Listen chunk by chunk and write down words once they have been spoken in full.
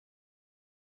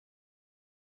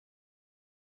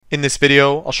In this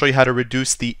video, I'll show you how to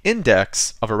reduce the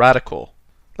index of a radical.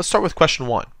 Let's start with question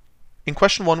 1. In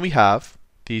question 1, we have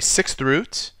the sixth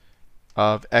root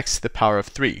of x to the power of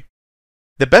 3.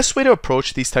 The best way to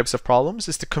approach these types of problems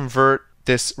is to convert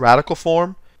this radical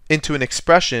form into an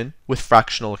expression with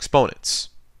fractional exponents.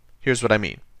 Here's what I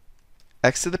mean.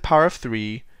 X to the power of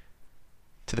 3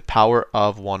 to the power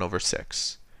of 1 over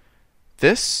 6.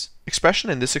 This expression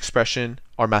and this expression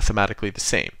are mathematically the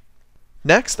same.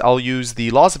 Next, I'll use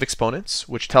the laws of exponents,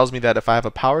 which tells me that if I have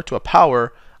a power to a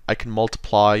power, I can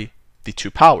multiply the two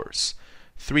powers.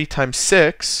 3 times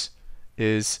 6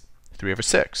 is 3 over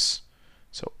 6.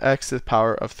 So x to the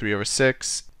power of 3 over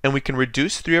 6. And we can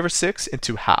reduce 3 over 6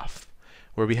 into half,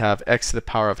 where we have x to the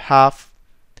power of half.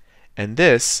 And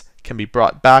this can be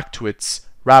brought back to its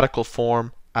radical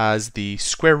form as the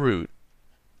square root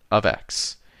of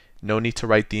x. No need to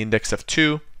write the index of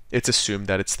 2. It's assumed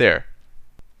that it's there.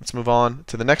 Let's move on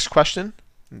to the next question.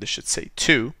 And this should say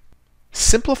 2.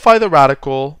 Simplify the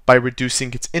radical by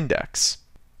reducing its index.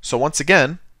 So once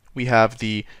again, we have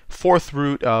the fourth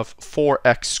root of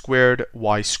 4x squared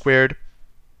y squared.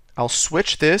 I'll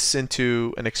switch this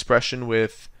into an expression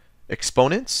with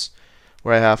exponents,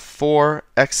 where I have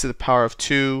 4x to the power of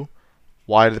 2,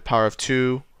 y to the power of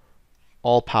 2,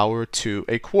 all power to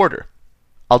a quarter.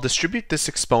 I'll distribute this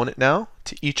exponent now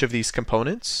to each of these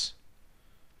components.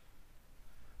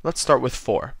 Let's start with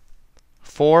 4.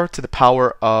 4 to the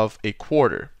power of a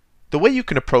quarter. The way you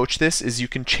can approach this is you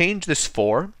can change this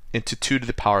 4 into 2 to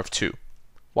the power of 2.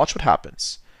 Watch what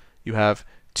happens. You have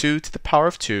 2 to the power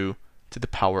of 2 to the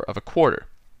power of a quarter.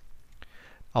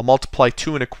 I'll multiply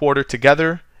 2 and a quarter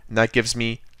together, and that gives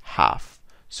me half.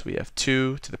 So we have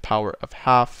 2 to the power of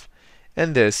half,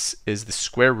 and this is the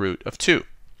square root of 2.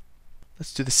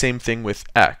 Let's do the same thing with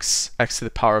x to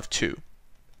the power of 2.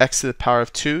 X to the power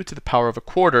of 2 to the power of a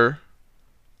quarter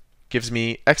gives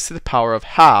me x to the power of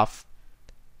half,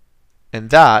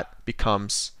 and that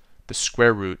becomes the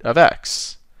square root of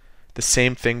x. The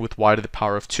same thing with y to the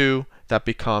power of 2, that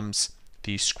becomes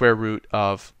the square root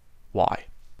of y.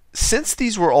 Since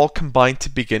these were all combined to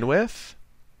begin with,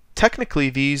 technically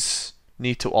these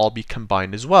need to all be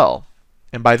combined as well.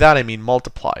 And by that I mean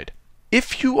multiplied.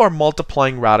 If you are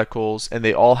multiplying radicals and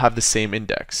they all have the same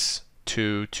index,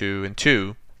 2, 2, and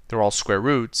 2, they're all square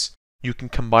roots, you can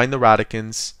combine the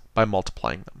radicands by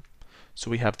multiplying them. So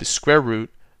we have the square root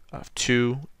of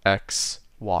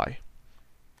 2xy.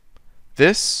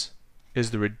 This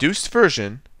is the reduced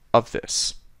version of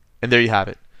this. And there you have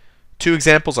it. 2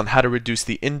 examples on how to reduce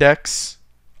the index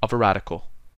of a radical.